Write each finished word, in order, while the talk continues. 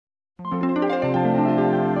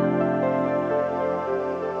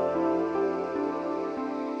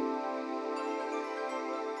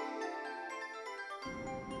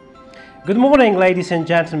Good morning, ladies and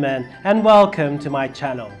gentlemen, and welcome to my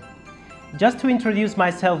channel. Just to introduce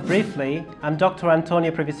myself briefly, I'm Dr.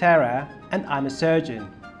 Antonio Privitera and I'm a surgeon.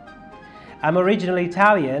 I'm originally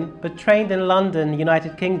Italian, but trained in London,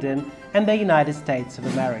 United Kingdom and the United States of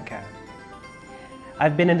America.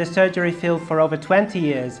 I've been in the surgery field for over 20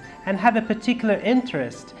 years and have a particular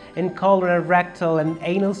interest in colorectal and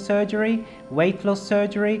anal surgery, weight loss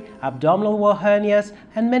surgery, abdominal wall hernias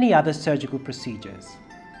and many other surgical procedures.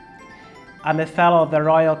 I'm a Fellow of the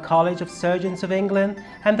Royal College of Surgeons of England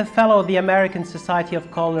and the Fellow of the American Society of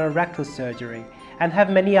Colorectal Surgery and have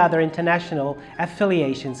many other international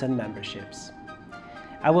affiliations and memberships.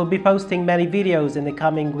 I will be posting many videos in the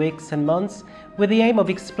coming weeks and months with the aim of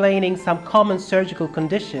explaining some common surgical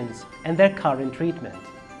conditions and their current treatment.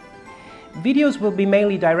 Videos will be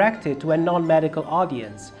mainly directed to a non-medical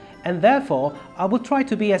audience and therefore I will try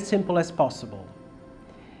to be as simple as possible.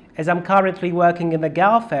 As I'm currently working in the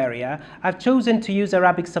Gulf area, I've chosen to use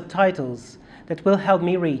Arabic subtitles that will help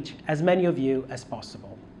me reach as many of you as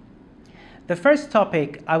possible. The first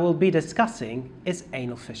topic I will be discussing is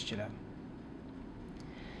anal fistula.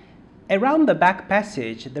 Around the back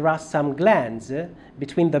passage there are some glands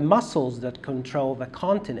between the muscles that control the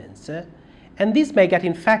continence, and these may get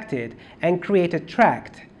infected and create a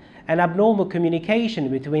tract, an abnormal communication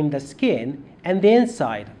between the skin and the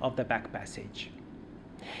inside of the back passage.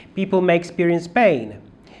 People may experience pain,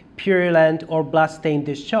 purulent or blood-stained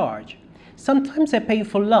discharge, sometimes a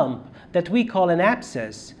painful lump that we call an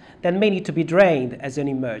abscess that may need to be drained as an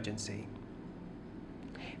emergency.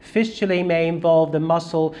 Fistulae may involve the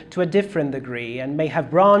muscle to a different degree and may have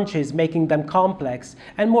branches making them complex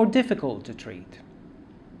and more difficult to treat.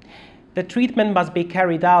 The treatment must be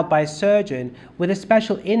carried out by a surgeon with a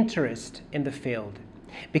special interest in the field,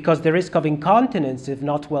 because the risk of incontinence, if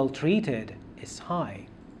not well treated, is high.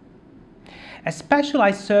 A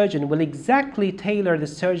specialized surgeon will exactly tailor the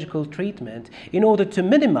surgical treatment in order to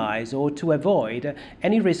minimize or to avoid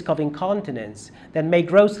any risk of incontinence that may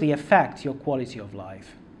grossly affect your quality of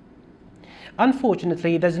life.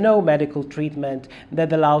 Unfortunately, there's no medical treatment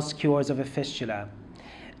that allows cures of a fistula,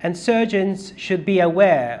 and surgeons should be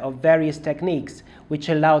aware of various techniques which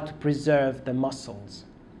allow to preserve the muscles.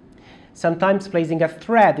 Sometimes placing a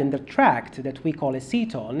thread in the tract that we call a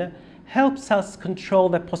seton helps us control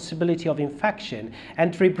the possibility of infection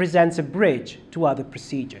and represents a bridge to other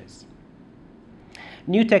procedures.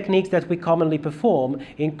 New techniques that we commonly perform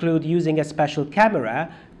include using a special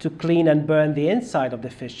camera to clean and burn the inside of the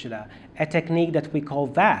fistula, a technique that we call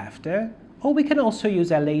VAFT, or we can also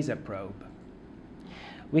use a laser probe.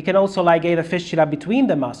 We can also ligate the fistula between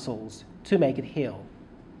the muscles to make it heal.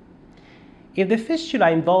 If the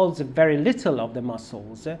fistula involves very little of the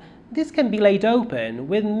muscles, this can be laid open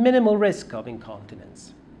with minimal risk of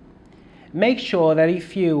incontinence. Make sure that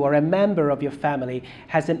if you or a member of your family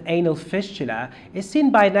has an anal fistula, is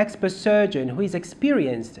seen by an expert surgeon who is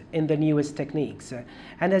experienced in the newest techniques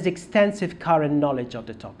and has extensive current knowledge of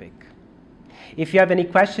the topic. If you have any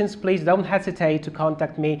questions, please don't hesitate to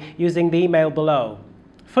contact me using the email below.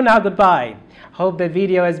 For now, goodbye. Hope the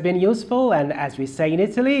video has been useful, and as we say in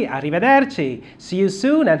Italy, arrivederci. See you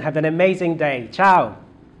soon and have an amazing day. Ciao.